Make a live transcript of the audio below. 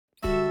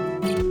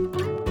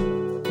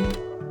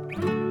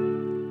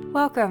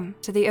Welcome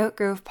to the Oak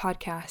Grove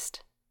podcast.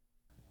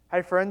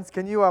 Hey friends,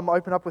 can you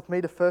open up with me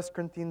to 1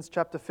 Corinthians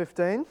chapter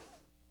 15?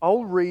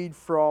 I'll read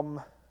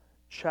from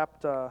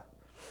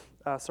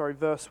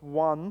verse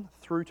 1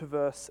 through to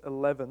verse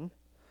 11,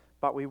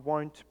 but we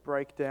won't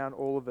break down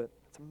all of it.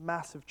 It's a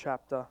massive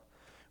chapter.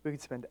 We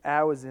could spend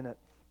hours in it.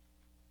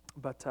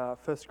 But 1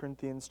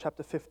 Corinthians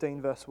chapter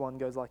 15 verse 1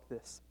 goes like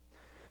this.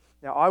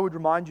 Now I would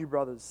remind you,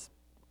 brothers,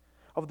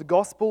 of the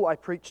gospel I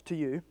preached to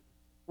you,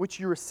 which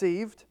you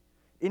received,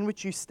 in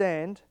which you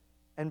stand,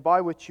 and by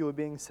which you are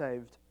being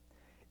saved,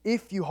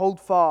 if you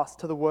hold fast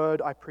to the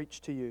word I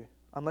preached to you,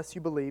 unless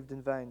you believed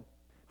in vain.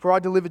 For I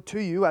delivered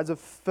to you as of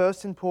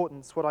first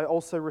importance what I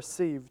also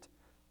received,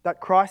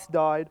 that Christ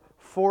died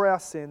for our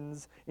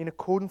sins in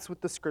accordance with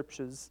the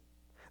Scriptures,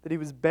 that he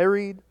was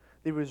buried,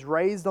 that he was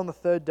raised on the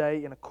third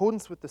day in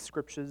accordance with the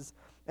Scriptures,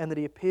 and that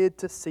he appeared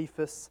to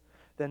Cephas,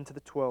 then to the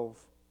 12.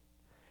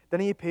 Then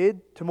he appeared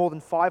to more than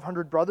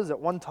 500 brothers at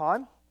one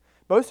time,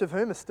 most of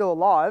whom are still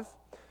alive,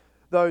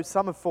 though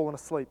some have fallen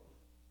asleep.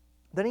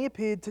 Then he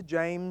appeared to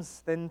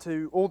James, then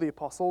to all the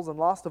apostles, and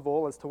last of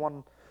all, as to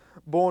one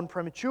born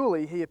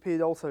prematurely, he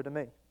appeared also to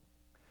me.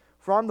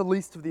 For I am the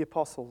least of the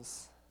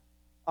apostles,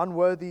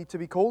 unworthy to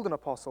be called an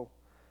apostle,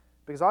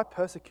 because I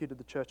persecuted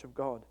the church of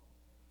God.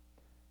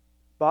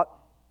 But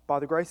by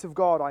the grace of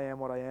God I am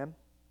what I am,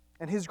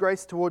 and his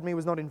grace toward me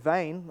was not in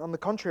vain. On the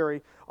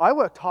contrary, I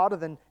worked harder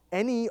than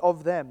any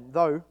of them,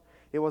 though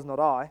it was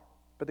not I,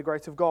 but the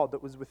grace of God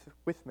that was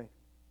with me.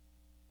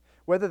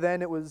 Whether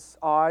then it was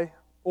I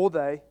or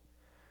they,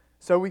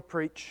 so we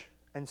preach,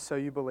 and so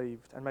you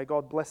believed. And may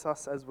God bless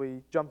us as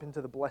we jump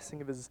into the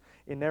blessing of his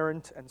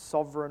inerrant and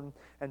sovereign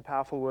and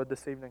powerful word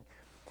this evening.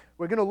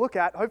 We're going to look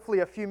at, hopefully,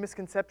 a few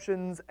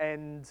misconceptions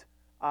and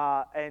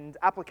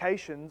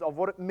applications of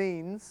what it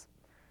means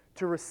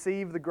to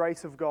receive the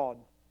grace of God.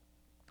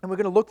 And we're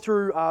going to look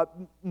through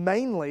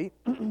mainly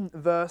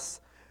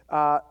verse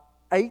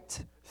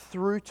 8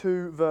 through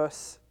to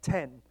verse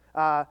 10,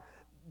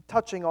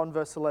 touching on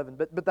verse 11.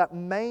 But that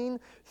main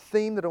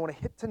theme that I want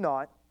to hit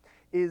tonight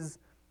is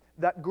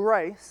that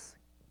grace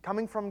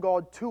coming from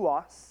God to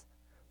us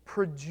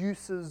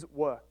produces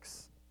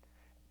works,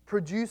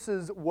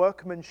 produces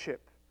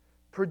workmanship,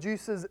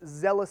 produces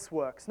zealous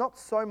works. Not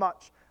so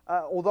much,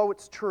 although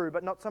it's true,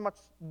 but not so much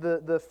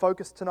the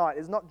focus tonight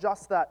is not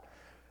just that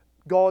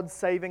God's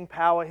saving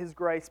power, his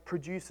grace,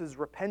 produces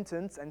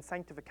repentance and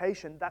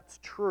sanctification. That's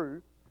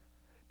true.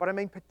 But I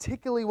mean,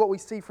 particularly what we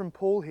see from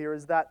Paul here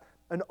is that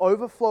an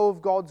overflow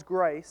of God's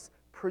grace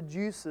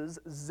produces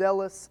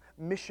zealous,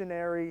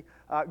 missionary,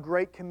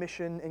 Great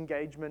Commission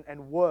engagement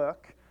and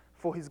work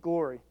for his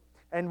glory.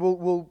 And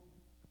we'll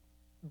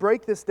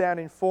break this down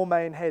in four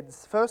main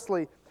heads.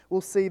 Firstly,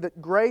 we'll see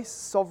that grace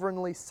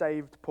sovereignly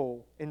saved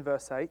Paul in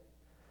verse 8.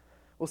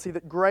 We'll see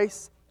that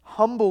grace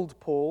humbled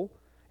Paul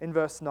in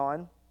verse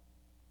 9.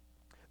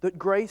 That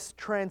grace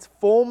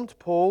transformed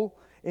Paul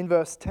in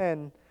verse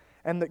 10.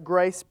 And that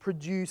grace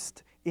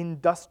produced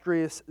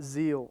industrious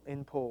zeal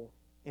in Paul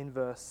in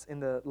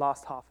the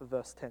last half of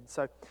verse 10.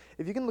 So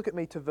if you can look at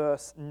me to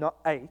verse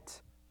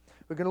 8,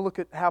 we're going to look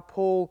at how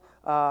Paul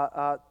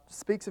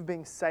speaks of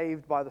being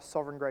saved by the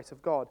sovereign grace of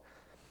God.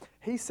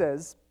 He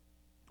says,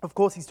 of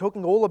course, he's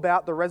talking all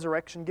about the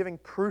resurrection, giving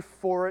proof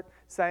for it,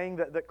 saying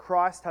that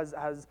Christ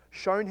has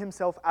shown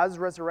himself as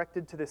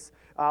resurrected to this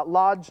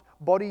large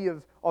body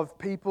of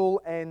people,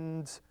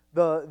 and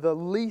the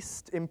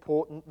least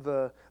important,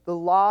 the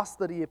last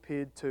that he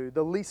appeared to,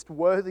 the least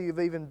worthy of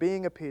even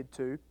being appeared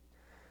to,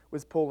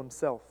 was Paul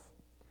himself.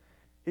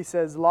 He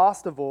says,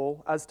 last of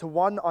all, as to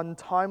one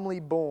untimely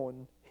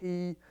born,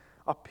 he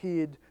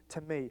appeared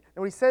to me.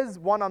 And when he says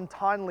one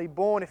untimely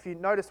born, if you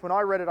notice when I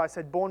read it, I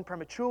said born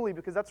prematurely,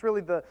 because that's really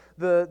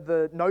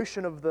the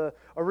notion of the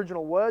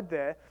original word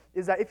there,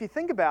 is that if you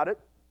think about it,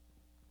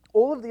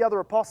 all of the other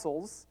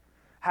apostles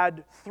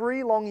had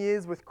 3 long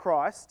years with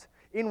Christ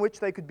in which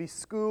they could be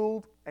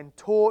schooled and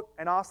taught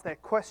and asked their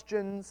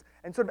questions.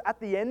 And sort of at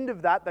the end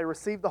of that, they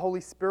received the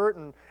Holy Spirit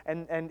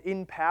and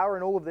in power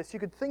and all of this. You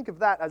could think of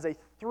that as a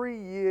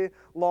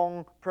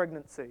 3-year-long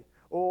pregnancy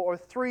or a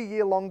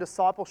 3-year-long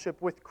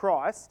discipleship with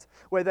Christ,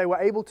 where they were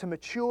able to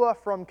mature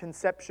from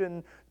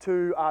conception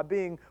to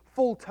being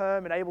full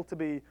term and able to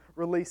be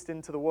released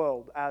into the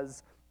world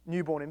as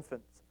newborn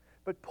infants.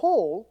 But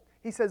Paul,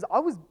 he says, I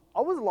was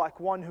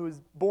like one who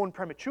was born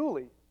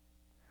prematurely.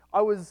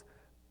 I was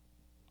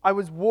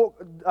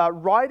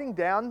riding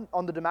down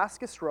on the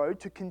Damascus road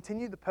to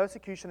continue the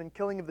persecution and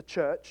killing of the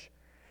church.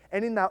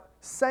 And in that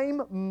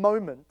same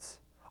moment,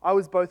 I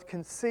was both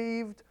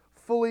conceived,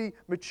 fully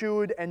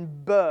matured, and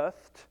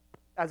birthed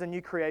as a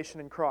new creation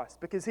in Christ.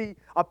 Because he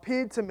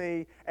appeared to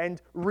me and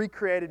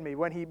recreated me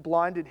when he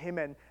blinded him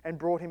and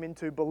brought him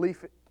into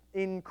belief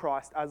in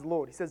Christ as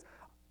Lord. He says,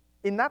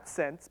 in that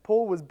sense,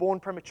 Paul was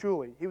born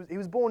prematurely. He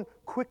was born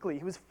quickly.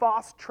 He was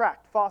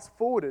fast-tracked,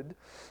 fast-forwarded.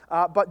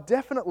 But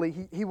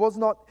definitely, he was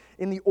not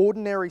in the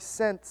ordinary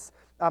sense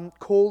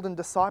called and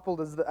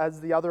discipled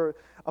as the other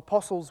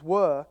apostles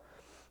were.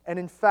 And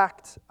in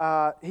fact,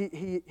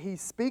 he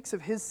speaks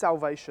of his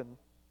salvation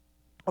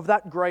of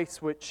that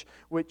grace which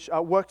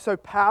worked so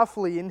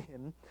powerfully in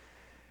him,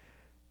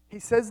 he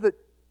says that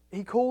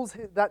he calls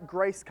that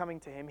grace coming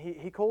to him,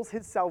 he calls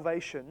his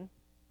salvation.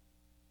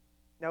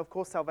 Now, of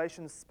course,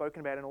 salvation is spoken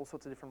about in all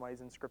sorts of different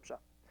ways in Scripture.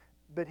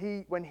 But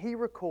when he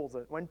recalls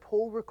it, when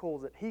Paul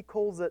recalls it, he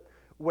calls it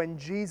when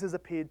Jesus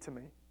appeared to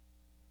me.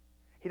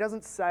 He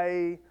doesn't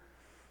say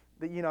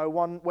that,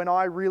 when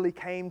I really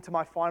came to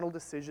my final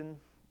decision,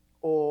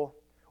 or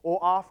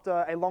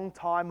after a long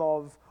time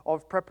of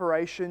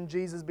preparation,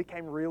 Jesus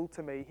became real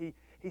to me.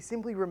 He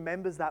simply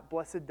remembers that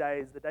blessed day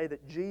as the day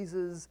that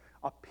Jesus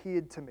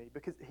appeared to me,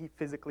 because he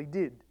physically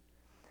did.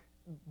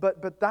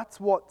 But that's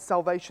what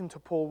salvation to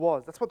Paul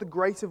was. That's what the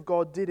grace of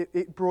God did.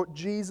 It brought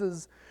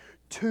Jesus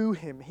to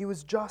him. He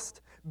was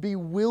just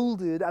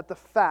bewildered at the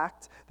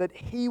fact that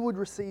he would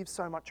receive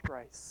so much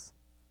grace.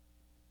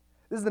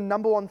 This is the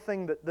number one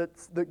thing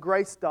that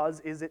grace does,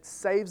 is it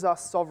saves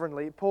us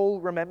sovereignly. Paul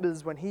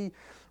remembers when he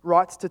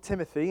writes to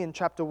Timothy in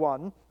chapter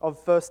 1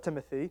 of 1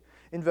 Timothy,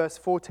 in verse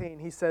 14,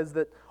 he says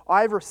that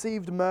I've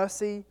received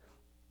mercy,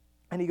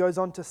 and he goes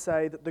on to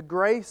say that the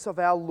grace of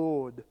our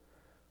Lord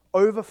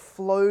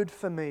overflowed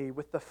for me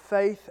with the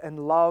faith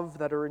and love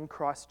that are in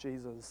Christ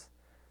Jesus.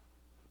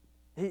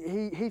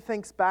 He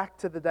thinks back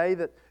to the day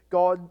that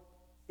God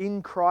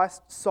in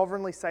Christ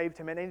sovereignly saved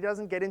him, and he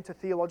doesn't get into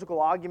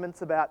theological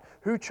arguments about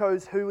who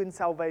chose who in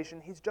salvation.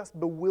 He's just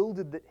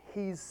bewildered that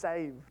he's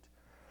saved.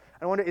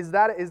 And I wonder, is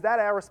that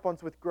our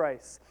response with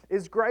grace?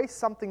 Is grace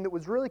something that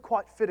was really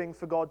quite fitting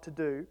for God to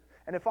do?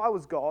 And if I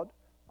was God,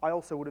 I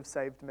also would have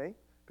saved me,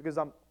 because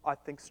I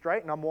think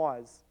straight and I'm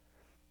wise.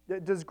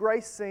 Does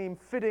grace seem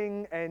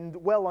fitting and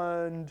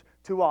well-earned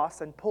to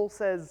us? And Paul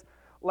says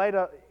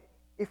later,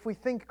 if we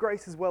think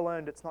grace is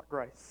well-earned, it's not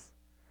grace.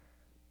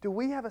 Do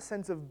we have a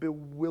sense of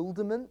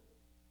bewilderment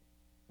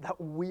that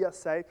we are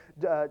saved?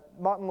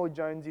 Martin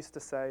Lloyd-Jones used to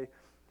say,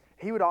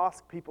 he would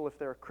ask people if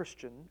they're a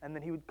Christian, and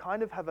then he would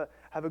kind of have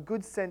a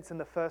good sense in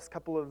the first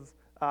couple of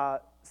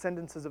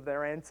sentences of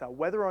their answer,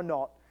 whether or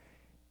not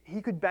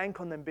he could bank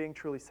on them being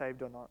truly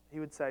saved or not. He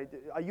would say,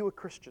 are you a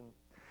Christian?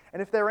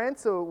 And if their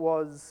answer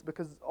was,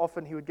 because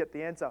often he would get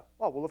the answer,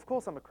 oh, well, of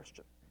course I'm a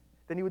Christian,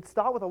 then he would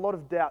start with a lot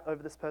of doubt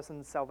over this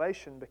person's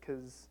salvation,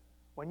 because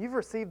when you've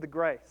received the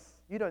grace,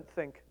 you don't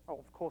think, oh,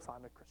 of course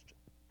I'm a Christian.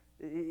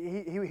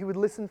 He would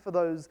listen for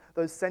those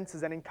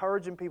senses and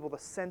encourage in people the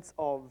sense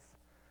of,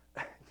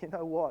 you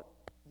know what,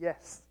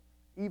 yes,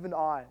 even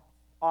I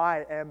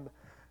am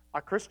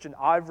a Christian.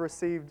 I've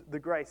received the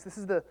grace. This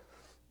is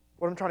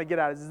what I'm trying to get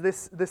at, is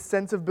this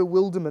sense of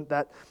bewilderment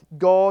that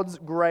God's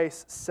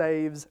grace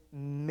saves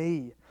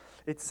me.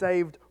 It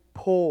saved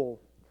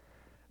Paul.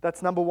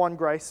 That's number one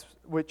grace,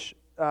 which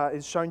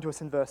is shown to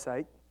us in verse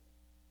 8.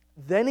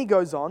 Then he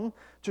goes on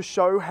to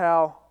show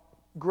how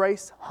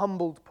grace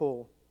humbled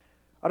Paul.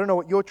 I don't know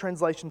what your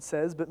translation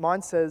says, but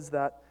mine says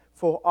that,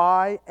 for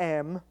I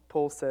am,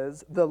 Paul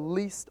says, the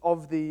least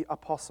of the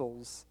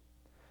apostles,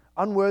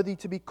 unworthy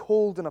to be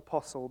called an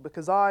apostle,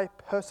 because I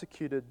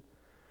persecuted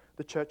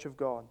the church of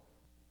God.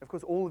 Of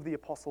course, all of the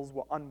apostles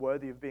were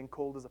unworthy of being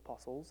called as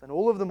apostles, and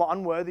all of them were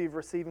unworthy of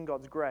receiving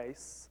God's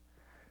grace,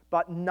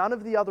 but none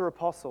of the other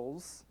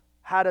apostles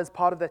had as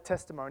part of their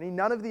testimony,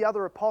 none of the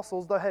other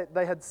apostles, though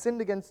they had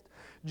sinned against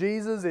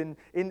Jesus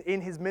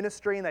in his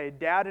ministry, and they had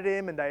doubted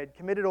him, and they had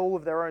committed all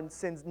of their own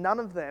sins, none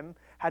of them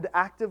had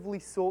actively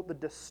sought the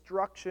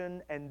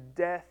destruction and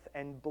death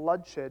and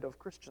bloodshed of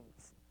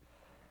Christians.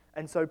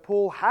 And so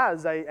Paul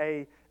has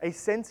a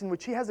sense in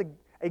which he has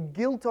a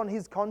guilt on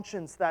his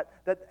conscience that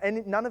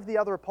none of the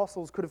other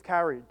apostles could have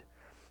carried.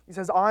 He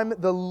says, I'm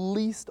the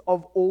least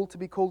of all to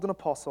be called an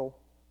apostle.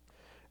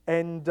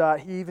 And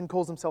he even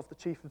calls himself the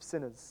chief of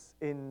sinners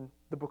in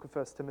the book of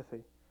 1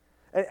 Timothy.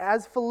 And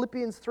as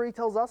Philippians 3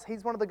 tells us,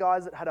 he's one of the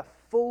guys that had a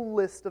full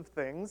list of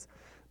things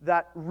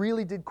that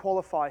really did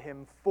qualify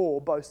him for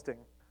boasting.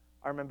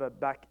 I remember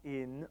back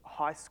in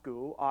high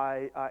school,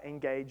 I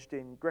engaged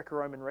in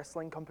Greco-Roman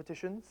wrestling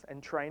competitions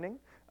and training.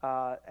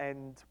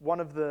 And one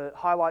of the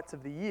highlights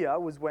of the year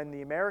was when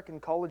the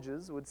American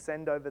colleges would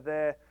send over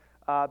their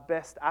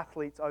best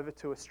athletes over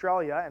to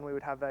Australia, and we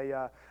would have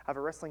a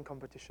wrestling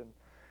competition.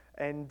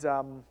 And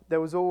I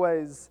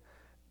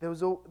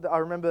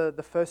remember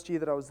the first year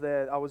that I was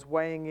there, I was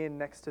weighing in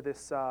next to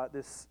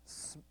this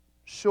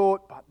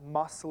short but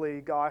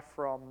muscly guy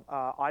from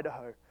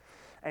Idaho.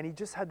 And he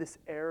just had this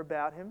air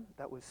about him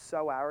that was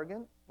so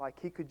arrogant. Like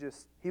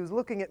he was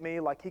looking at me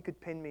like he could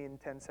pin me in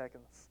 10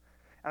 seconds.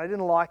 And I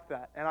didn't like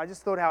that. And I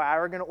just thought how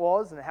arrogant it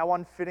was and how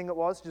unfitting it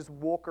was to just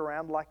walk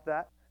around like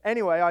that.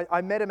 Anyway,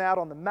 I met him out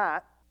on the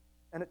mat,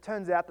 and it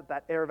turns out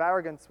that air of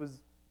arrogance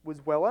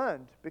was well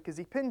earned, because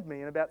he pinned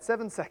me in about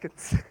 7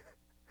 seconds.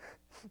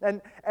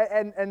 and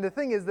the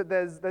thing is that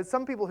there's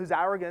some people whose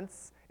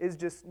arrogance is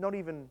just not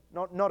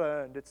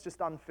earned. It's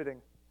just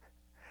unfitting.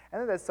 And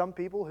then there's some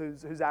people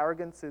whose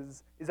arrogance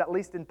is at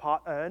least in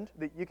part earned,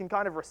 that you can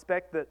kind of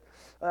respect that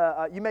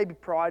you may be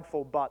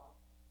prideful, but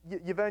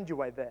you've earned your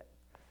way there.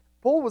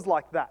 Paul was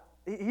like that.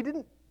 He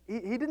didn't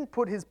he didn't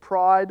put his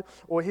pride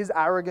or his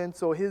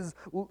arrogance or his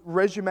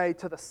resume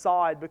to the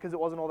side because it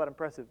wasn't all that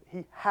impressive.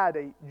 He had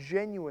a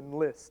genuine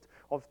list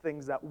of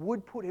things that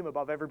would put him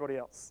above everybody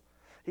else.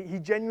 He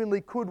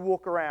genuinely could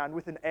walk around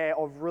with an air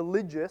of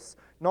religious,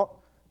 not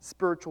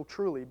spiritual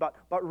truly, but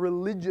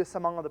religious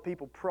among other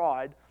people,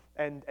 pride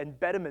and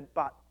betterment.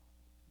 But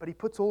he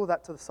puts all of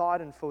that to the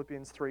side in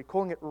Philippians 3,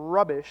 calling it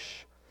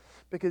rubbish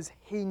because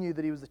he knew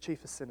that he was the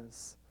chief of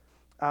sinners.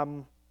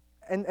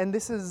 And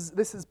this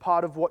is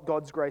part of what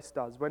God's grace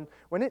does.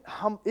 When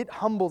it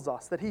humbles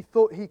us, that he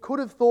could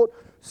have thought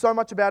so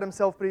much about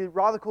himself, but he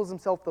rather calls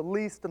himself the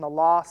least and the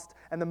last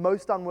and the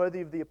most unworthy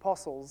of the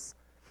apostles.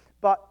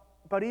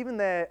 But even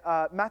there,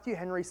 Matthew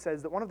Henry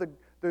says that one of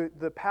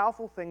the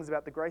powerful things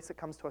about the grace that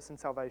comes to us in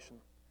salvation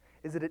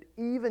is that it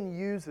even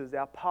uses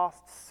our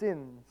past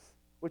sins,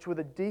 which were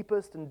the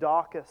deepest and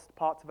darkest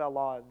parts of our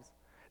lives,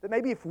 that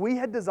maybe if we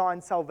had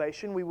designed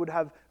salvation, we would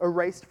have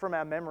erased from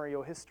our memory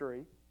or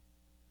history.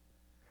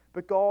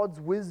 But God's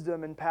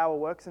wisdom and power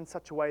works in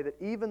such a way that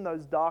even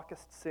those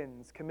darkest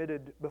sins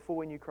committed before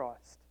we knew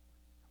Christ,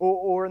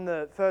 or in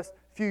the first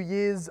few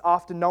years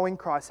after knowing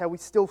Christ, how we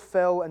still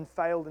fell and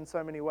failed in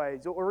so many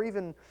ways, or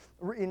even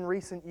in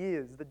recent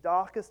years, the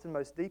darkest and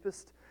most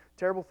deepest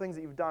terrible things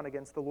that you've done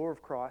against the law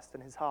of Christ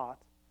and his heart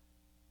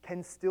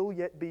can still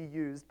yet be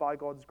used by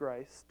God's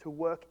grace to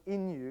work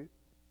in you,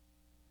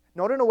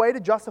 not in a way to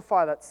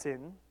justify that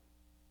sin,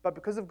 but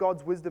because of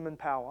God's wisdom and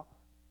power,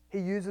 he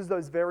uses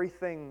those very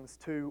things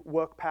to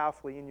work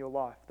powerfully in your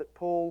life. That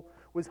Paul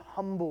was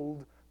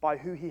humbled by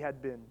who he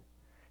had been.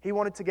 He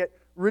wanted to get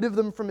rid of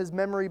them from his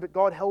memory, but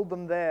God held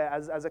them there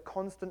as a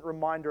constant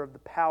reminder of the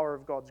power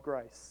of God's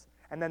grace.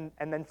 And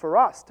then for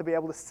us to be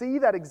able to see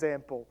that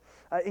example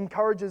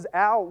encourages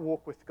our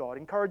walk with God,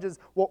 encourages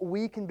what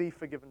we can be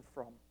forgiven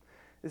from.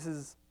 This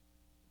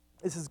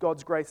is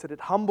God's grace, that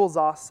it humbles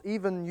us,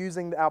 even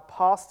using our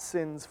past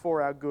sins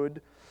for our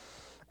good,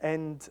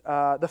 and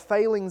the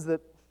failings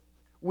that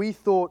we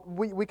thought,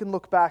 we can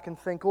look back and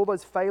think all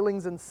those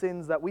failings and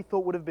sins that we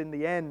thought would have been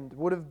the end,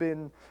 would have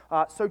been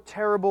so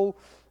terrible,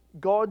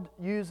 God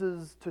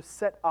uses to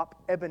set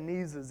up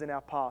Ebenezers in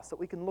our past, that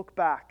we can look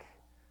back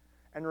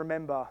and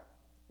remember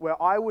where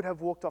I would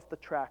have walked off the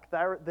track,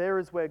 there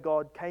is where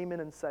God came in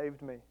and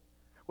saved me.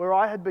 Where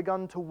I had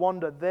begun to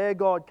wander, there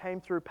God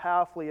came through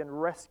powerfully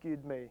and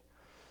rescued me.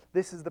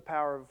 This is the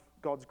power of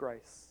God's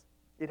grace.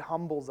 It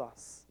humbles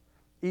us,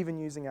 even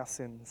using our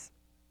sins,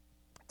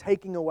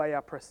 taking away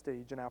our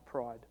prestige and our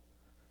pride.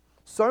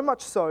 So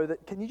much so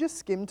that, can you just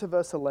skim to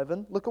verse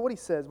 11? Look at what he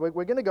says. We're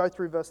going to go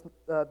through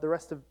the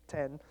rest of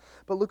 10,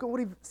 but look at what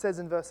he says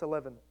in verse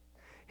 11.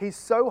 He's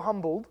so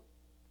humbled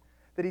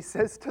that he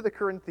says to the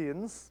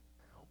Corinthians,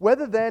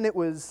 whether then it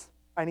was,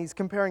 and he's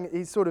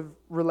sort of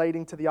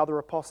relating to the other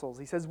apostles.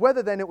 He says,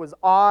 whether then it was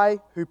I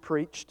who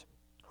preached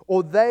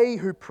or they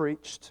who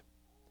preached,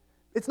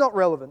 it's not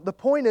relevant. The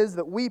point is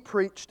that we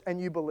preached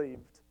and you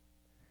believed.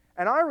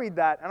 And I read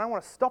that and I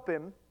want to stop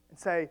him and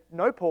say,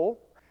 no, Paul,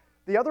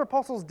 the other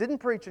apostles didn't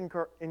preach in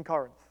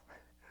Corinth.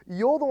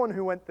 You're the one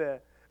who went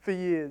there for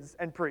years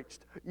and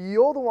preached.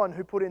 You're the one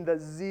who put in the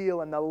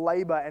zeal and the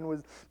labor and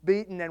was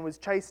beaten and was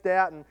chased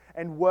out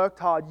and worked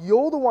hard.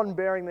 You're the one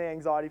bearing the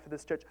anxiety for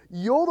this church.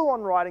 You're the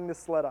one writing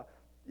this letter.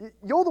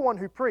 You're the one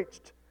who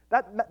preached.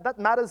 That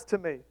matters to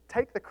me.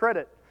 Take the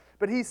credit.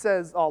 But he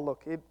says, oh,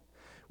 look,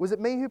 was it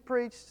me who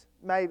preached?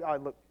 Maybe.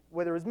 Look,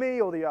 whether it was me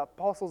or the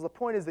apostles, the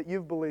point is that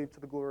you've believed to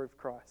the glory of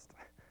Christ.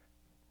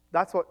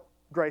 That's what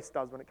grace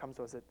does when it comes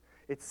to us.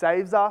 It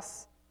saves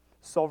us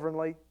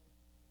sovereignly,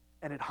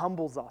 and it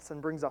humbles us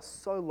and brings us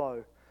so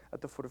low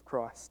at the foot of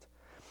Christ.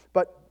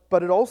 But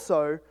it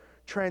also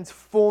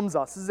transforms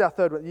us. This is our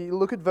third one. You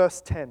look at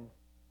verse 10.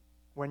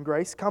 When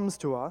grace comes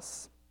to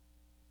us,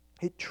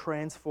 it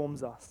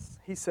transforms us.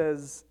 He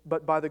says,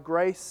 but by the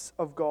grace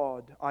of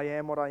God, I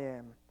am what I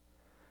am.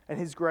 And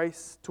his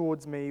grace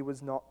towards me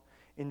was not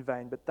in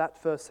vain. But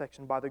that first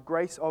section, by the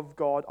grace of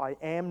God, I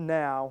am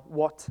now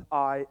what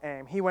I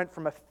am. He went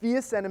from a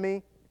fierce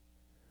enemy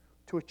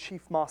to a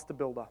chief master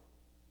builder.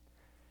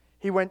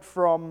 He went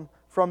from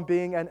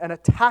being an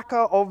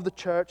attacker of the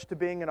church to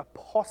being an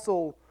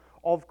apostle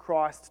of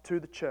Christ to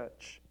the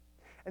church.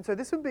 And so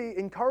this would be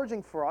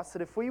encouraging for us,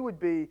 that if we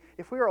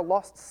are a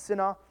lost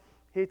sinner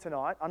here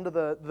tonight, under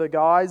the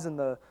guise and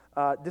the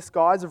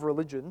disguise of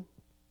religion,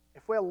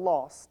 if we're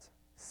lost,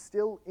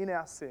 still in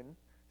our sin,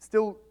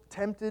 still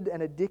tempted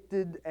and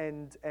addicted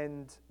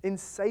and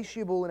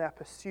insatiable in our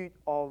pursuit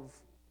of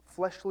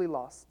fleshly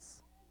lusts,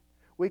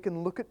 we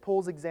can look at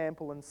Paul's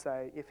example and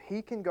say, if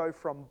he can go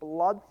from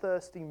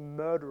bloodthirsty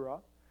murderer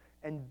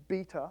and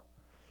beater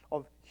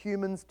of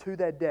humans to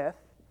their death,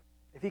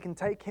 if he can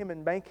take him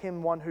and make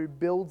him one who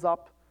builds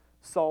up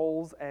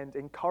souls and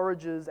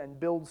encourages and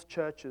builds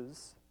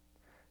churches,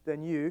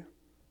 then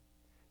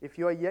if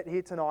you are yet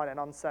here tonight and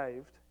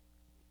unsaved,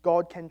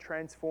 God can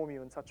transform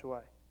you in such a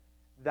way.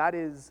 That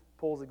is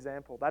Paul's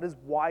example. That is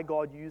why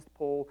God used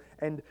Paul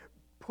and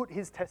put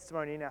his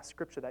testimony in our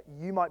scripture, that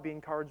you might be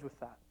encouraged with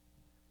that.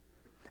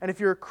 And if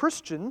you're a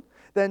Christian,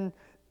 then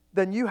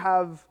you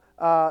have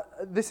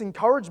this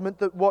encouragement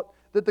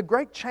that the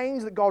great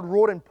change that God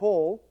wrought in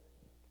Paul,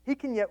 He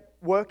can yet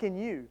work in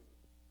you.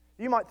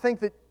 You might think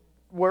that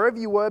wherever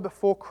you were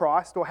before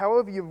Christ, or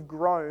however you've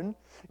grown,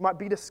 you might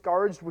be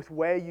discouraged with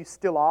where you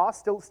still are,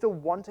 still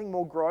wanting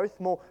more growth,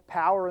 more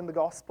power in the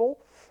gospel.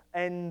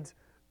 And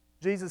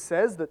Jesus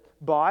says that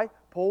by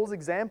Paul's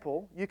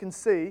example, you can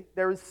see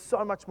there is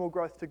so much more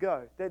growth to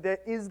go. There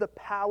is the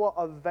power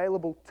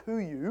available to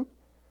you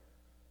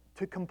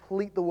to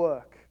complete the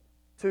work,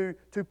 to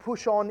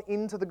push on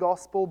into the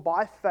gospel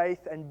by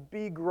faith and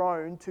be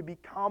grown to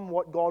become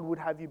what God would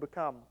have you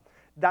become.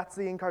 That's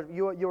the encouragement.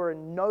 You are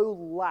in no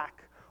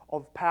lack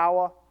of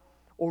power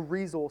or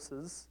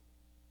resources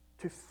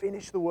to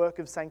finish the work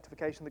of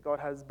sanctification that God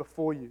has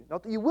before you.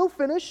 Not that you will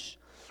finish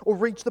or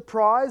reach the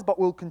prize, but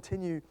will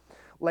continue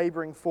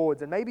laboring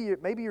forwards. And maybe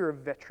you're a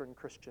veteran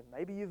Christian.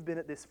 Maybe you've been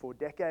at this for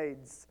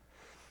decades,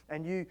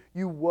 and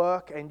you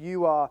work and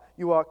you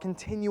are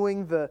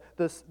continuing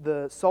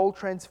the soul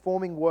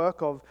transforming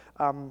work of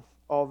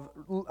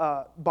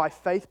by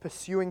faith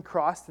pursuing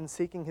Christ and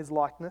seeking His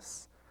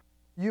likeness.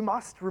 You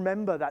must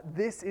remember that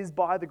this is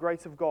by the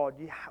grace of God.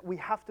 We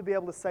have to be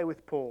able to say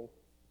with Paul,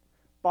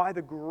 by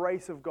the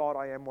grace of God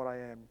I am what I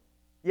am.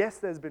 Yes,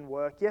 there's been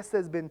work. Yes,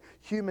 there's been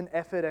human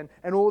effort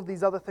and all of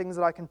these other things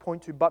that I can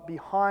point to. But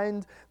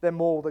behind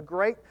them all, the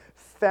great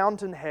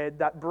fountainhead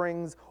that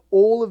brings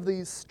all of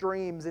these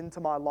streams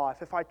into my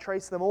life, if I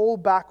trace them all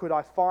backward,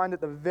 I find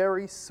at the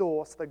very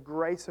source the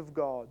grace of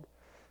God.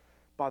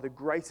 By the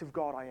grace of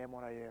God I am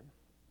what I am.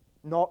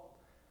 Not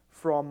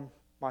from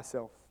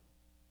myself.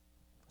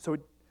 So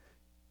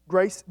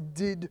grace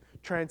did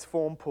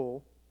transform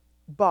Paul,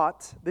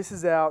 but this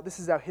is our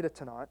hitter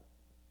tonight.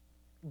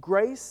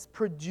 Grace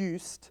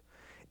produced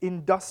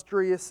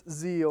industrious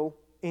zeal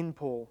in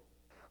Paul.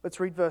 Let's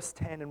read verse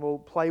 10 and we'll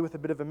play with a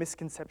bit of a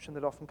misconception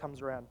that often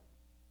comes around.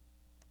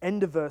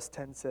 End of verse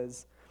 10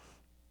 says,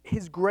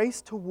 "His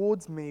grace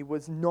towards me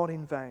was not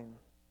in vain.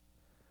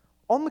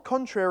 On the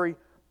contrary,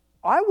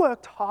 I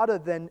worked harder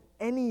than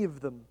any of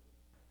them,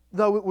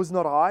 though it was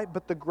not I,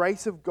 but the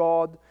grace of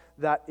God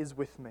that is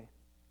with me."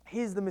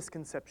 Here's the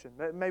misconception.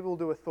 Maybe we'll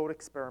do a thought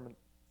experiment.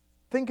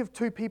 Think of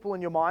two people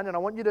in your mind, and I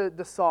want you to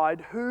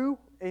decide who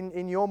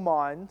in your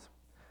mind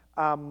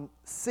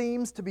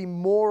seems to be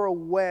more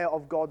aware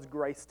of God's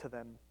grace to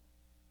them.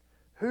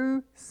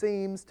 Who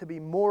seems to be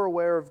more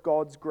aware of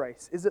God's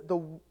grace? Is it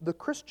the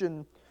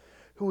Christian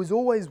who is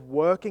always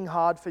working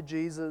hard for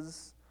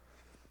Jesus,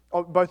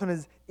 both on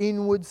his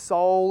inward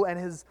soul and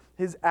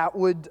his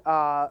outward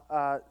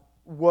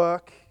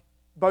work,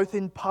 both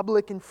in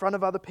public in front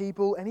of other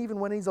people, and even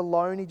when he's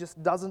alone, he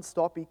just doesn't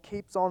stop. He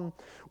keeps on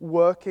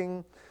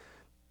working.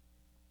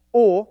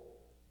 Or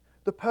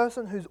the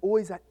person who's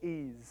always at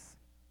ease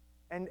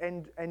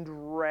and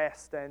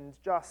rest and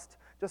just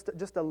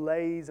a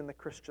laze in the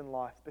Christian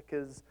life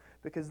because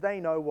they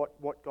know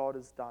what God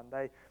has done.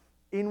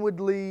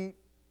 Inwardly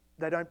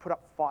they don't put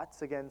up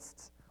fights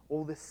against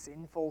all this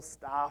sinful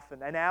stuff,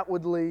 and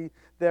outwardly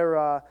they're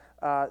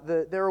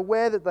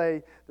aware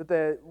that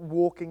they're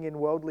walking in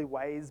worldly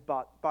ways,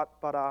 but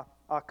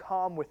are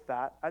calm with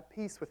that, at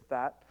peace with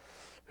that,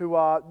 who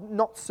are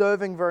not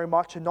serving very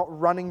much and not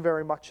running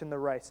very much in the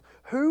race.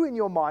 Who in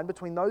your mind,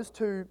 between those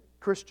two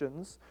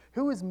Christians,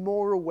 who is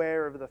more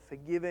aware of the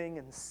forgiving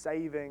and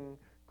saving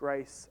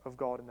grace of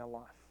God in their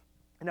life?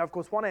 And now, of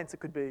course, one answer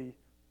could be,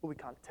 well, we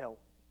can't tell.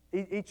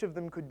 Each of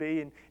them could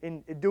be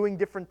in doing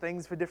different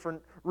things for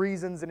different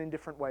reasons and in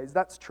different ways.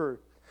 That's true.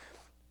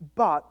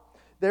 But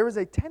there is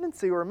a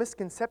tendency or a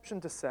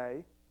misconception to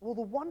say, well,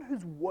 the one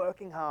who's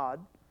working hard,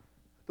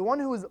 the one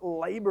who is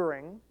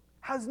laboring,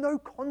 has no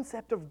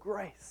concept of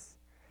grace.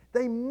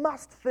 They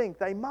must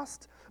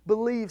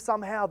believe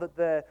somehow that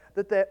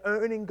they're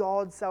earning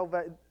God's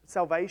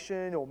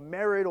salvation or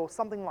merit or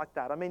something like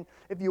that. I mean,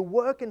 if you're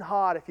working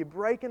hard, if you're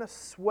breaking a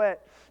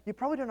sweat, you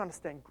probably don't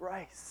understand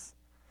grace.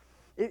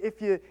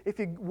 If you're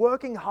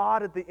working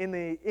hard in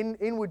the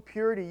inward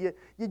purity,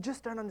 you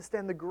just don't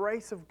understand the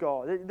grace of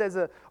God. There's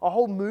a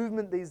whole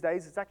movement these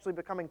days. It's actually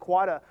becoming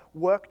quite a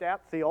worked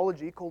out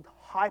theology called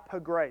hyper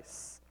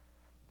grace,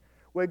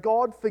 where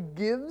God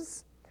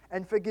forgives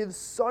and forgives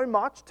so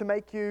much to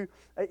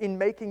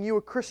making you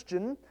a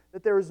Christian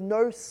that there is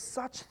no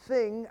such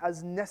thing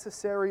as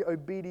necessary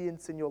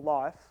obedience in your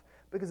life,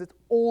 because it's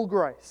all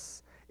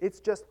grace. It's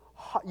just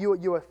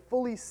you are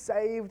fully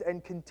saved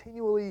and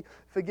continually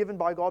forgiven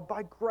by God.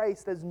 By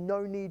grace, there's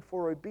no need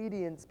for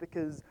obedience,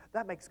 because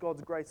that makes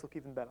God's grace look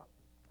even better.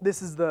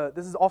 This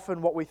is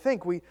often what we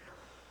think.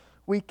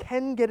 We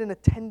can get in a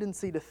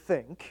tendency to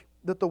think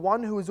that the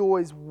one who is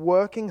always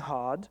working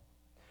hard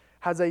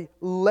has a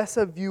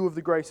lesser view of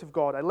the grace of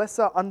God, a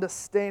lesser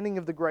understanding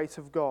of the grace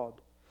of God.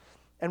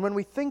 And when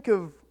we think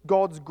of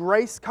God's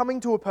grace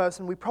coming to a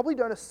person, we probably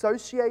don't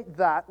associate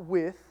that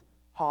with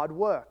hard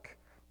work.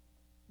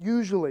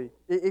 Usually,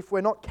 if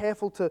we're not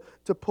careful to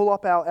pull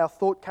up our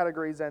thought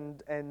categories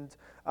and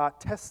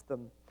test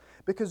them.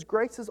 Because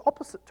grace is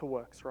opposite to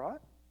works, right?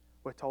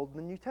 We're told in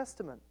the New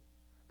Testament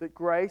that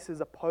grace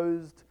is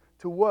opposed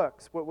to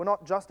works. We're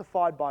not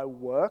justified by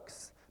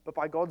works, but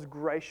by God's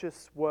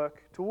gracious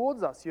work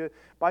towards us.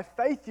 By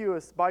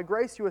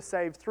grace you are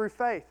saved through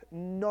faith,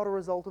 not a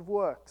result of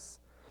works.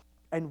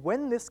 And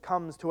when this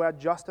comes to our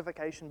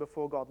justification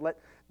before God, let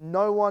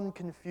no one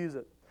confuse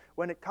it.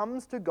 When it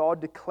comes to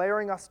God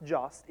declaring us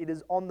just, it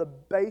is on the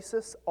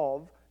basis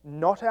of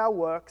not our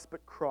works,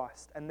 but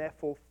Christ, and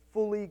therefore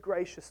fully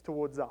gracious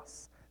towards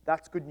us.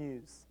 That's good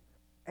news.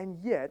 And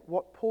yet,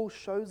 what Paul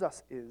shows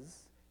us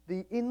is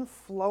the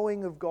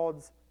inflowing of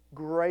God's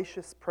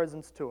gracious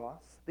presence to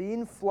us, the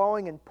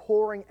inflowing and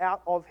pouring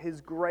out of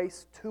His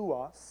grace to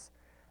us,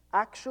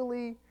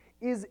 actually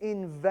is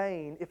in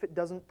vain if it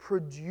doesn't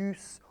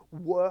produce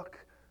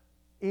work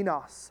in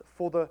us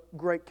for the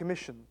Great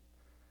Commission.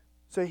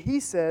 So he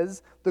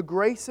says, the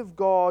grace of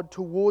God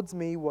towards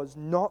me was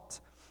not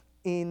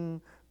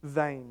in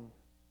vain.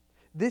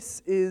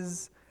 This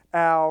is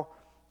our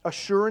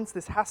assurance,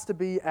 this has to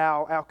be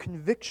our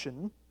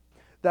conviction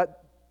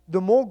that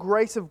the more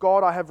grace of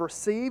God I have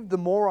received, the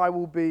more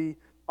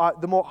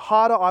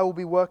harder I will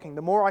be working,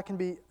 the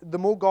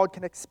more God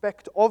can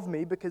expect of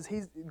me, because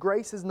His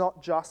grace is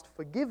not just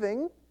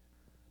forgiving,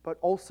 but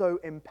also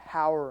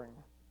empowering.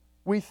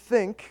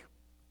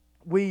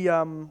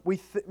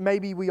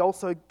 Maybe we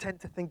also tend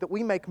to think that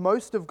we make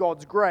most of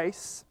God's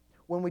grace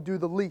when we do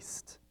the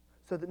least,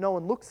 so that no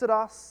one looks at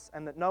us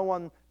and that no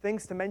one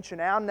thinks to mention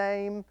our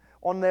name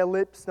on their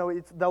lips. No,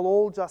 they'll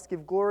all just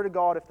give glory to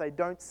God if they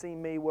don't see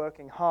me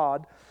working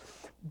hard.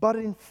 But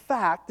in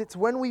fact, it's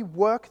when we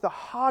work the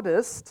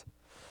hardest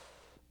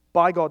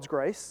by God's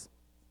grace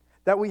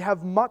that we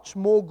have much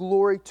more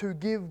glory to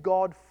give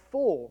God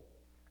for.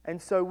 And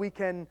so we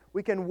can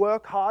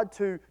work hard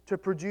to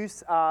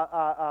produce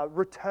a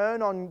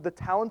return on the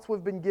talents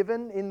we've been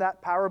given in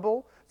that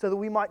parable, so that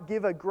we might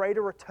give a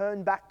greater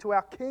return back to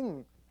our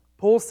King.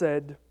 Paul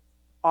said,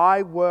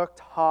 I worked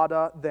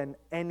harder than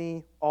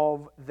any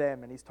of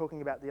them. And he's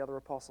talking about the other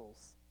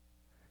apostles.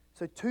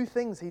 So two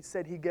things he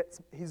said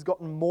he's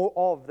gotten more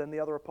of than the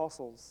other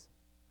apostles.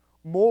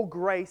 More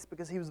grace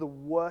because he was the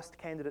worst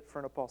candidate for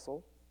an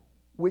apostle,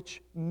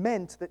 which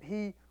meant that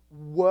he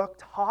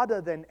worked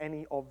harder than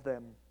any of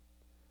them.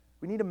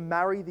 We need to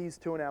marry these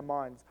two in our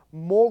minds.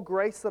 More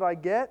grace that I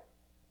get,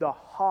 the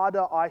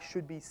harder I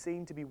should be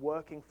seen to be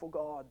working for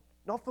God.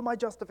 Not for my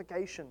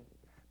justification,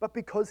 but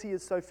because He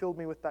has so filled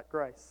me with that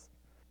grace.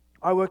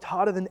 I worked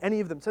harder than any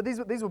of them. So these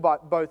were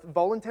both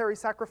voluntary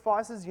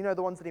sacrifices,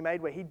 the ones that he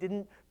made where he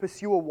didn't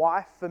pursue a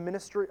wife for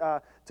ministry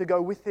to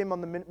go with him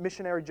on the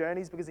missionary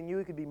journeys because he knew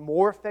he could be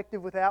more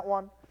effective without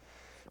one.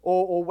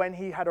 Or when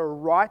he had a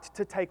right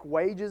to take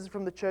wages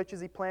from the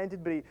churches he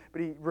planted,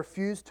 but he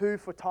refused to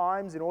for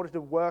times in order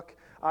to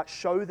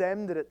show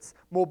them that it's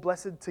more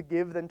blessed to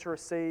give than to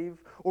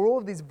receive. Or all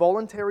of these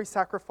voluntary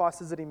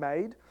sacrifices that he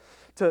made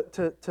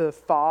to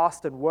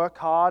fast and work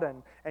hard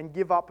and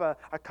give up a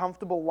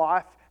comfortable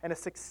life and a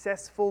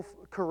successful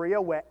career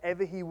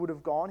wherever he would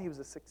have gone. He was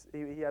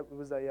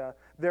a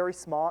very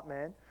smart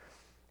man.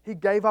 He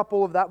gave up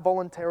all of that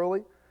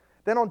voluntarily.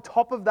 Then on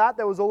top of that,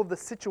 there was all of the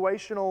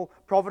situational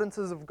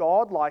providences of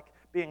God, like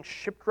being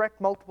shipwrecked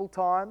multiple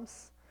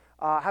times,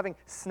 having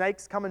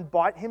snakes come and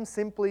bite him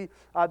simply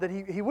that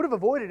he would have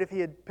avoided if he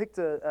had picked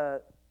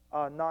a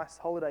nice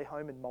holiday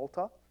home in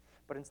Malta,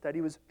 but instead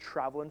he was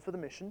traveling for the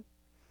mission.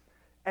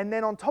 And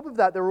then on top of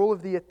that, there were all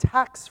of the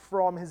attacks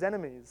from his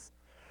enemies,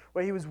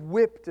 where he was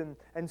whipped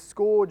and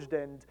scourged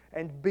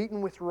and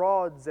beaten with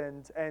rods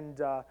and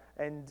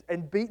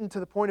beaten to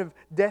the point of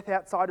death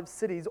outside of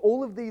cities.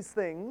 All of these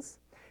things,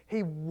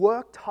 he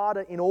worked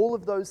harder in all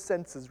of those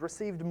senses,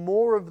 received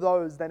more of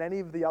those than any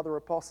of the other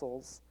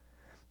apostles,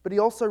 but he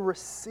also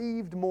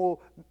received more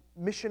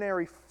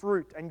missionary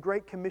fruit and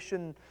Great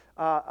Commission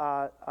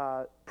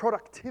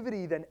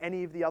productivity than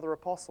any of the other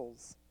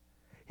apostles.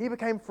 He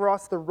became for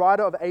us the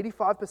writer of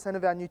 85%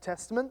 of our New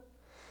Testament.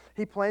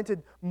 He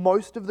planted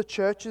most of the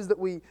churches that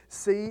we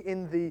see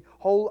in the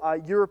whole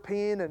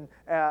European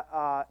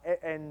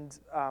and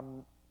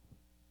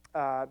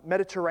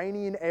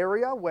Mediterranean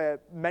area, where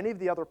many of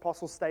the other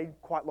apostles stayed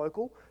quite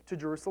local to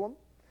Jerusalem.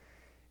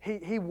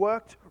 He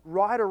worked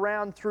right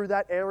around through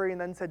that area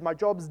and then said, my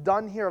job's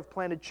done here. I've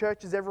planted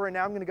churches everywhere.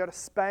 Now I'm going to go to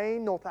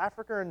Spain, North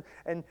Africa,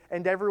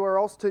 and everywhere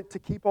else to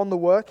keep on the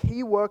work.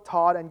 He worked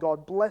hard and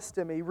God blessed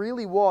him. He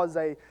really was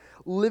a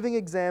living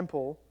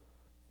example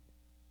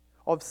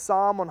of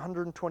Psalm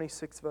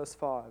 126 verse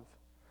 5,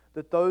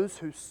 that those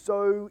who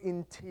sow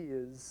in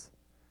tears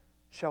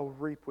shall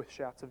reap with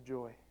shouts of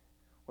joy.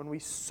 When we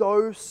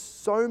sow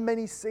so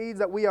many seeds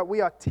that we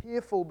are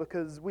tearful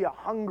because we are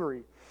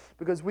hungry,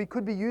 because we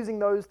could be using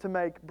those to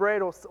make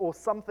bread or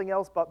something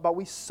else, but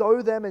we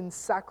sow them in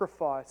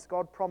sacrifice,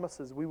 God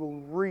promises we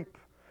will reap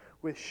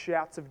with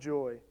shouts of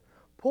joy.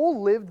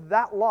 Paul lived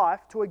that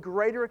life to a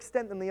greater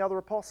extent than the other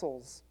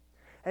apostles.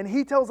 And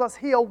he tells us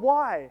here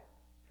why.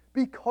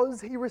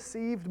 Because he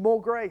received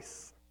more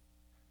grace.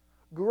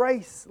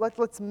 Grace,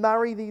 let's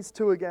marry these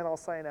two again, I'll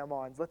say in our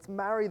minds. Let's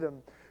marry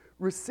them.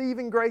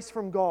 Receiving grace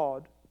from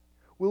God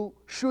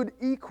should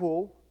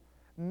equal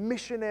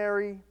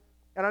missionary,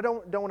 and I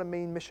don't want to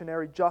mean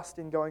missionary just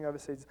in going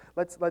overseas.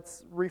 Let's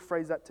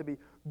rephrase that to be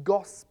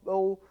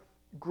gospel,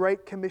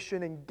 Great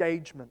Commission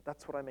engagement.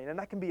 That's what I mean. And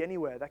that can be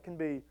anywhere. That can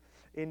be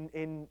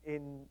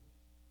in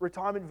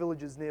retirement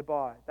villages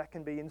nearby. That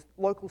can be in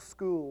local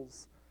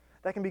schools.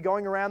 That can be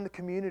going around the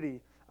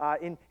community,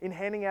 in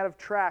handing out of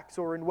tracts,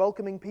 or in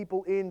welcoming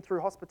people in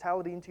through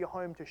hospitality into your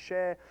home to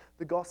share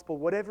the gospel.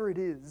 Whatever it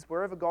is,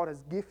 wherever God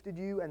has gifted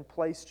you and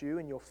placed you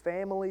in your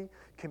family,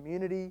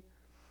 community,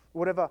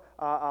 whatever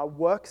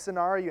work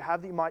scenario you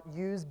have that you might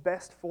use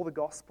best for the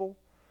gospel,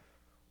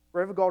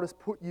 wherever God has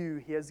put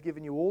you, He has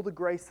given you all the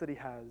grace that He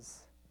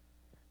has,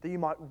 that you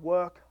might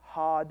work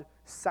hard,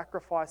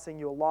 sacrificing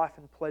your life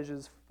and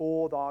pleasures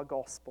for the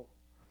gospel.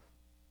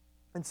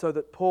 And so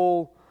that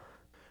Paul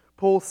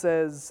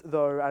says,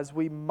 though, as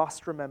we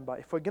must remember,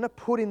 if we're going to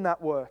put in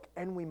that work,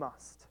 and we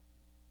must,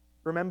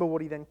 remember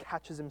what he then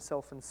catches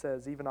himself and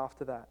says even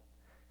after that.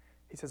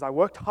 He says, I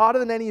worked harder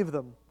than any of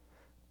them,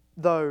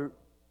 though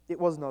it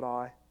was not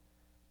I,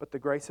 but the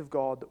grace of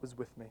God that was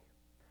with me.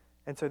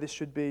 And so this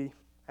should be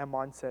our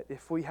mindset.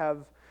 If we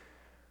have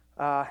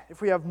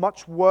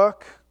much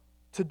work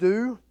to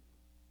do,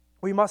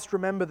 we must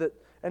remember that.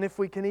 And if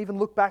we can even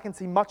look back and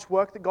see much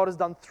work that God has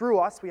done through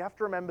us, we have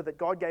to remember that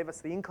God gave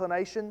us the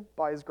inclination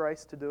by His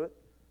grace to do it,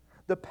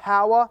 the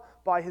power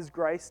by His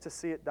grace to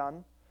see it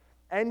done,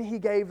 and He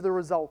gave the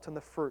result and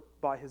the fruit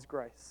by His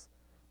grace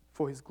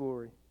for His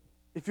glory.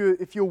 If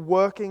you're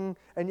working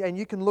and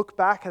you can look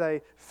back at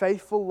a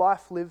faithful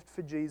life lived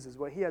for Jesus,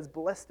 where He has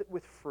blessed it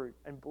with fruit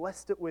and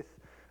blessed it with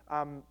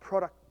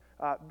product,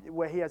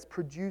 where He has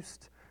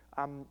produced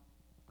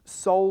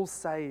souls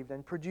saved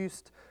and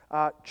produced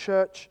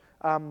church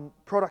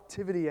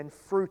productivity and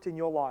fruit in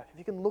your life, if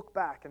you can look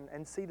back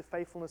and see the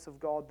faithfulness of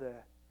God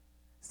there,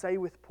 say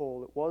with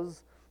Paul, it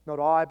was not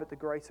I, but the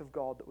grace of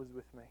God that was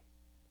with me.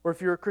 Or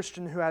if you're a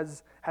Christian who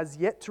has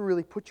yet to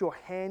really put your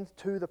hand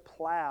to the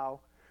plow,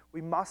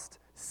 we must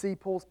see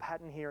Paul's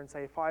pattern here and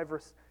say, if I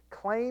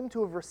claim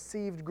to have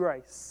received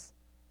grace,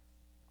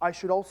 I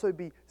should also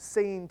be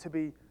seen to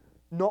be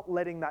not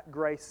letting that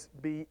grace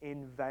be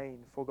in vain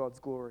for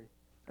God's glory.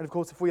 And of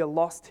course, if we are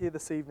lost here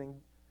this evening,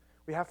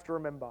 we have to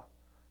remember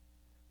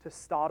to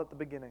start at the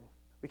beginning.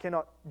 We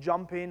cannot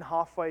jump in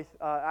halfway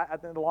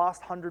at the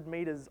last 100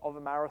 meters of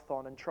a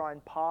marathon and try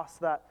and pass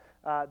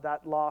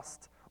that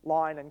last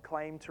line and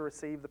claim to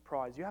receive the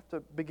prize. You have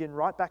to begin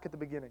right back at the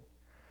beginning.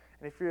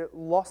 And if you're a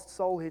lost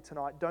soul here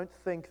tonight, don't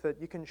think that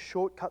you can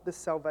shortcut this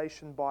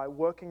salvation by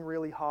working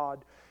really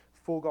hard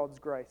for God's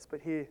grace, but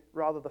hear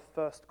rather the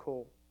first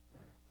call.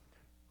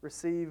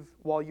 Receive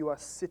while you are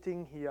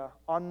sitting here,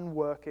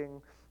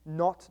 unworking,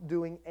 not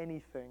doing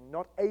anything,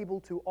 not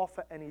able to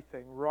offer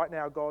anything. Right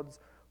now, God's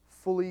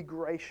fully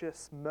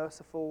gracious,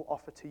 merciful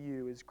offer to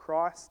you is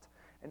Christ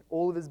and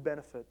all of His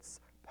benefits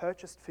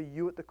purchased for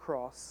you at the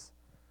cross.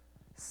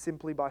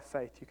 Simply by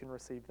faith, you can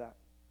receive that.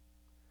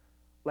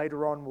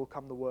 Later on will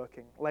come the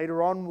working.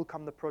 Later on will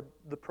come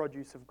the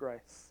produce of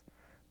grace.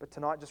 But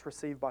tonight, just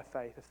receive by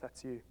faith if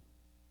that's you.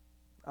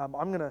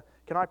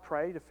 Can I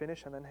pray to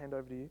finish and then hand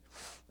over to you?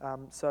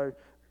 So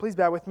please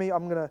bear with me.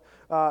 I'm going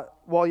to,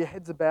 while your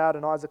heads are bowed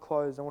and eyes are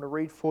closed, I want to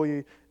read for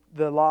you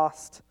the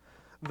last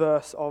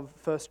verse of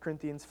 1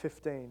 Corinthians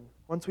 15.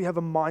 Once we have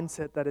a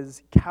mindset that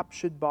is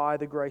captured by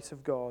the grace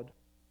of God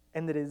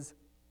and that is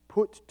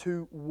put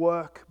to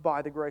work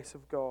by the grace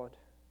of God,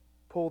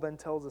 Paul then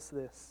tells us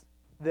this.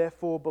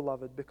 Therefore,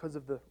 beloved, because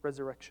of the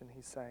resurrection,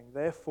 he's saying,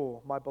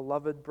 therefore, my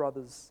beloved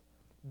brothers,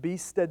 be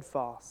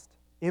steadfast,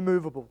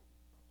 immovable,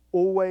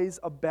 always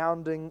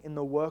abounding in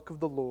the work of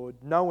the Lord,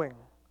 knowing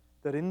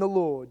that in the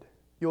Lord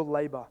your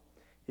labor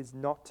is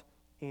not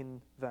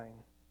in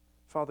vain.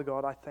 Father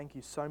God, I thank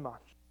you so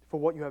much for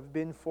what you have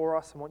been for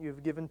us and what you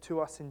have given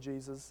to us in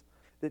Jesus,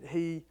 that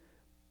He,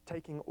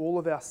 taking all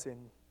of our sin,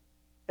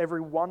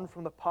 every one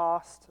from the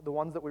past, the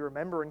ones that we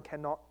remember and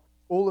cannot,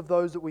 all of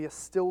those that we are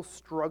still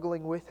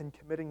struggling with and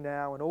committing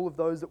now, and all of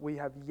those that we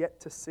have yet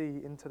to see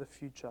into the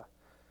future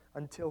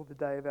until the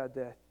day of our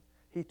death.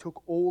 He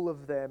took all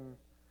of them,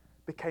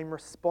 became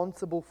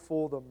responsible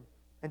for them,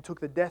 and took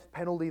the death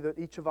penalty that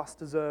each of us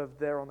deserved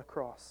there on the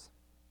cross.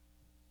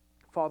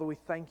 Father, we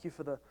thank you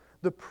for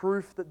the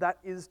proof that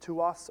is to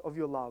us of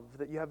your love,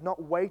 that you have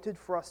not waited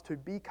for us to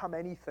become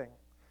anything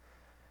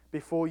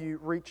before you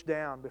reach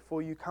down,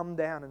 before you come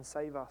down and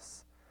save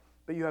us.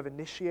 But you have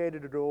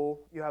initiated it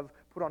all. You have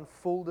put on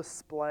full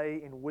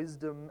display in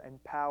wisdom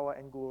and power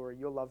and glory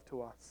your love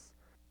to us.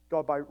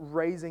 God, by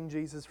raising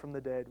Jesus from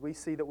the dead, we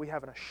see that we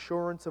have an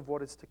assurance of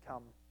what is to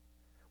come.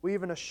 We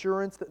have an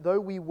assurance that though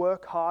we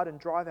work hard and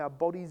drive our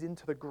bodies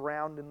into the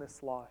ground in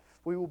this life,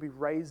 we will be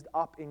raised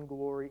up in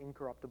glory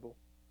incorruptible.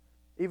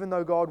 Even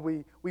though, God,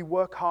 we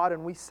work hard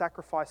and we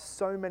sacrifice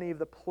so many of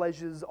the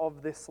pleasures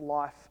of this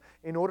life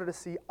in order to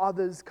see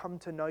others come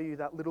to know you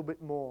that little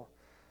bit more,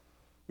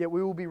 yet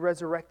we will be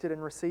resurrected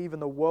and receive in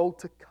the world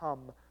to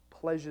come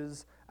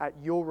pleasures at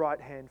your right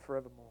hand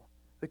forevermore.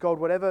 That God,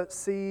 whatever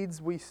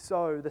seeds we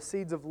sow, the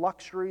seeds of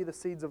luxury, the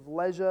seeds of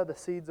leisure, the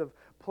seeds of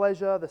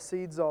pleasure, the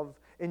seeds of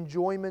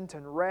enjoyment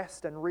and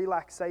rest and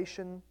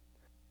relaxation,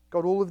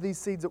 God, all of these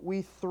seeds that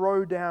we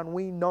throw down,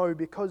 we know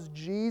because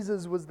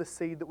Jesus was the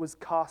seed that was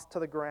cast to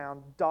the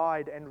ground,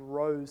 died and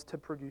rose to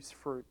produce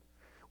fruit.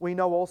 We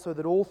know also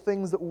that all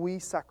things that we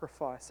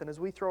sacrifice, and as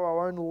we throw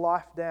our own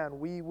life down,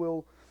 we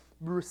will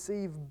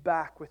receive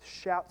back with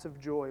shouts of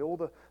joy all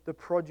the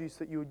produce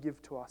that you would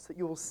give to us, that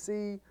you will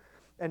see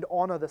and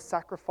honor the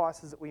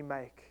sacrifices that we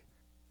make.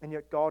 And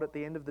yet, God, at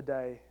the end of the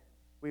day,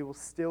 we will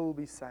still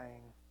be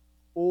saying,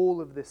 all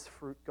of this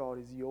fruit, God,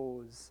 is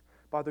yours.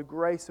 By the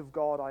grace of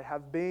God, I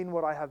have been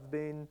what I have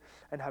been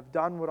and have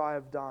done what I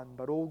have done,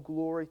 but all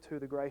glory to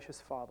the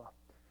gracious Father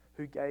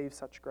who gave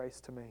such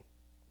grace to me.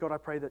 God, I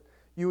pray that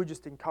you would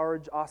just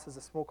encourage us as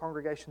a small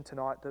congregation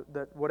tonight,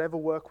 that whatever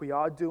work we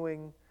are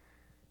doing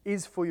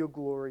is for your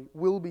glory,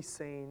 will be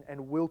seen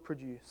and will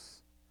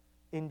produce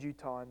in due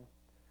time.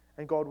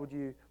 And God, would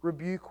you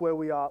rebuke where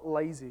we are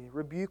lazy,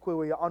 rebuke where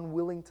we are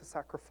unwilling to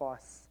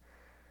sacrifice,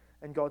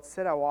 and God,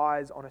 set our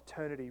eyes on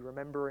eternity,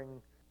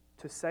 remembering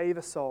to save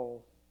a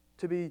soul,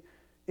 to be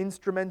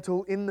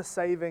instrumental in the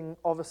saving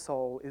of a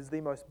soul is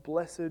the most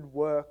blessed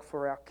work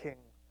for our King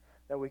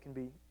that we can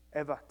be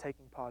ever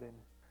taking part in.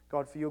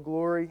 God, for your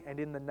glory and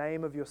in the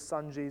name of your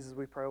Son, Jesus,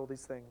 we pray all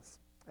these things.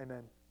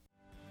 Amen.